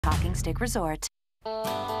Talking Stick Resort. We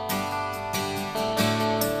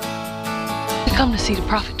come to see the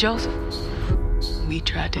prophet Joseph. We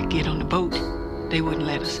tried to get on the boat. They wouldn't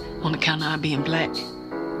let us on account of our being black.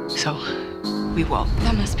 So we walked.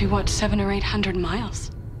 That must be, what, 700 or 800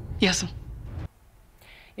 miles? Yes, sir.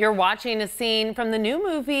 You're watching a scene from the new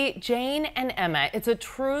movie, Jane and Emma. It's a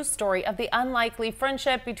true story of the unlikely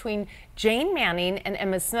friendship between Jane Manning and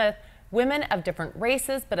Emma Smith, women of different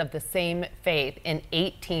races but of the same faith, in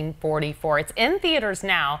 1844. It's in theaters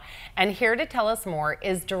now, and here to tell us more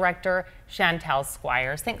is director Chantelle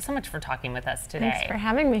Squires. Thanks so much for talking with us today. Thanks for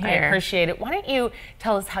having me here. I appreciate it. Why don't you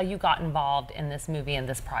tell us how you got involved in this movie and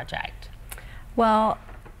this project? Well,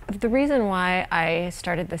 the reason why I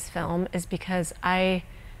started this film is because I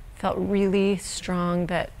felt really strong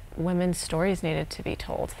that women's stories needed to be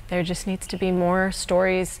told. There just needs to be more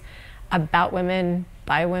stories about women,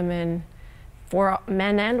 by women, for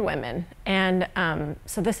men and women. And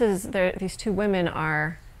so these two women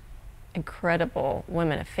are incredible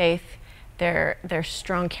women of faith. They're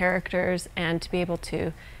strong characters, and to be able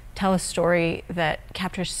to tell a story that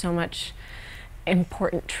captures so much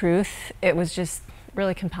important truth, it was just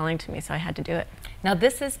really compelling to me, so I had to do it. Now,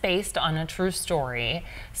 this is based on a true story.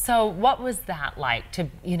 So what was that like to,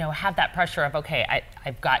 have that pressure of, okay,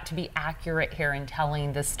 I've got to be accurate here in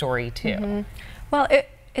telling this story too? Mm-hmm. Well,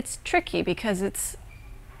 it's tricky because it's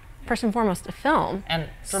first and foremost a film. And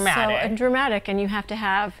dramatic. And you have to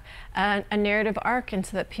have a narrative arc, and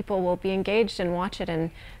so that people will be engaged and watch it.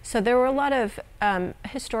 And so there were a lot of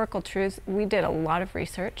historical truths. We did a lot of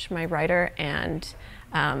research, my writer and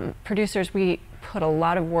producers. We put a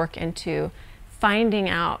lot of work into finding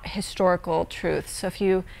out historical truths. So if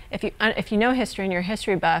you know history and you're a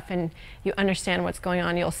history buff and you understand what's going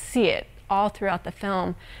on, you'll see it all throughout the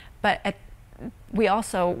film. But we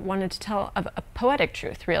also wanted to tell a poetic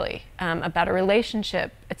truth, really, about a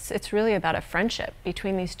relationship. It's really about a friendship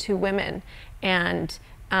between these two women. And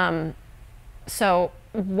so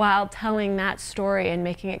while telling that story and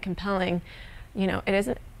making it compelling, it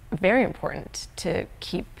isn't very important to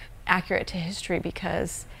keep accurate to history,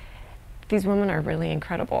 because these women are really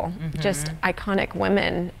incredible, just iconic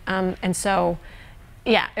women. And so,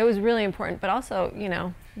 yeah, it was really important. But also,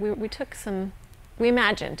 we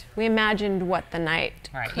imagined what the night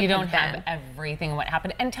could You don't have have everything what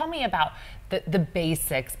happened. And tell me about the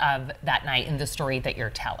basics of that night and the story that you're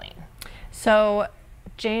telling. So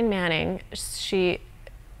Jane Manning, she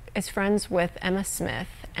is friends with Emma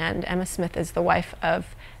Smith, and Emma Smith is the wife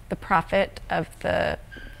of the prophet of the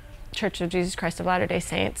Church of Jesus Christ of Latter-day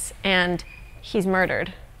Saints, and he's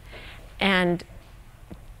murdered. And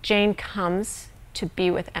Jane comes to be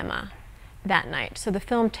with Emma that night. So the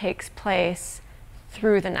film takes place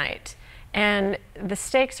through the night. And the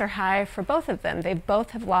stakes are high for both of them. They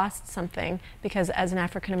both have lost something, because as an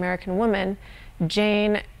African-American woman,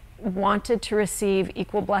 Jane wanted to receive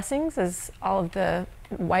equal blessings as all of the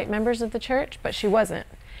white members of the church, but she wasn't.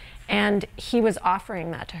 And he was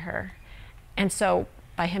offering that to her. And so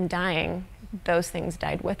by him dying, those things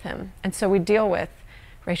died with him. And so we deal with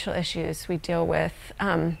racial issues, we deal with,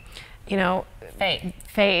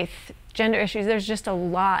 faith, gender issues. There's just a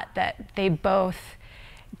lot that they both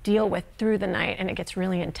deal with through the night, and it gets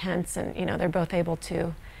really intense, and they're both able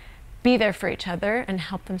to be there for each other and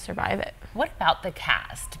help them survive it. What about the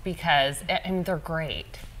cast? Because, they're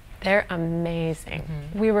great. They're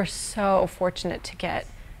amazing. We were so fortunate to get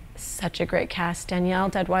such a great cast. Danielle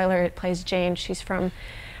Deadweiler plays Jane. She's from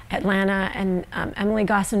Atlanta, and Emily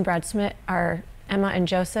Goss and Brad Smith are Emma and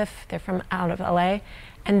Joseph. They're from out of LA,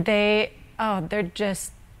 and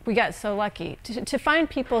we got so lucky to find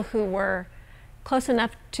people who were close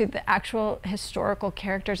enough to the actual historical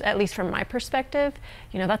characters, at least from my perspective.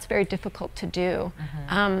 That's very difficult to do.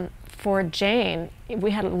 For Jane,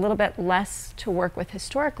 we had a little bit less to work with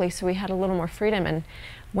historically, so we had a little more freedom. And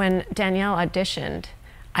when Danielle auditioned,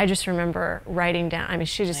 I just remember writing down,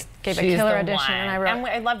 she just gave a killer audition, and I wrote. And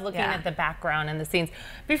I love looking at the background and the scenes.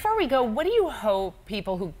 Before we go, what do you hope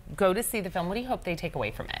people who go to see the film, what do you hope they take away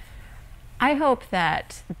from it? I hope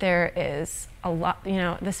that there is a lot,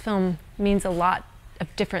 this film means a lot of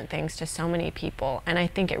different things to so many people, and I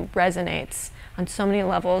think it resonates on so many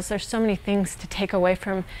levels. There's so many things to take away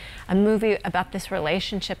from a movie about this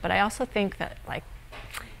relationship, but I also think that,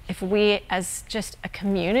 if we as just a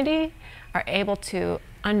community are able to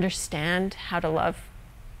understand how to love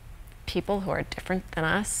people who are different than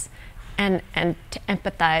us, and to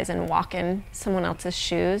empathize and walk in someone else's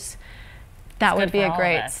shoes, That It's would good be for a all of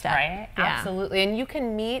great us, step. right? Yeah. Absolutely. And you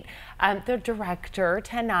can meet the director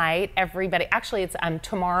tonight, everybody. Actually, it's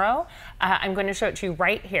tomorrow. I'm going to show it to you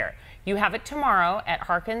right here. You have it tomorrow at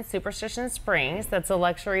Harkins Superstition Springs. That's a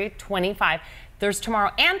luxury 25. There's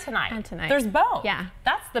tomorrow and tonight. And tonight. There's both. Yeah.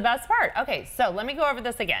 That's the best part. Okay, so let me go over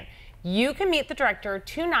this again. You can meet the director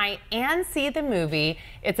tonight and see the movie.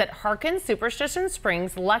 It's at Harkins Superstition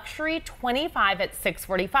Springs, luxury 25 at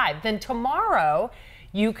 6:45. Then tomorrow,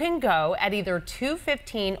 you can go at either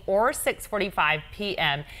 2:15 or 6:45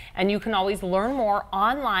 p.m. And you can always learn more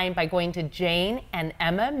online by going to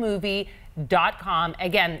janeandemmamovie.com.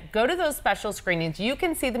 Again, go to those special screenings. You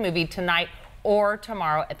can see the movie tonight or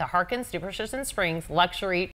tomorrow at the Harkins Superstition Springs, luxury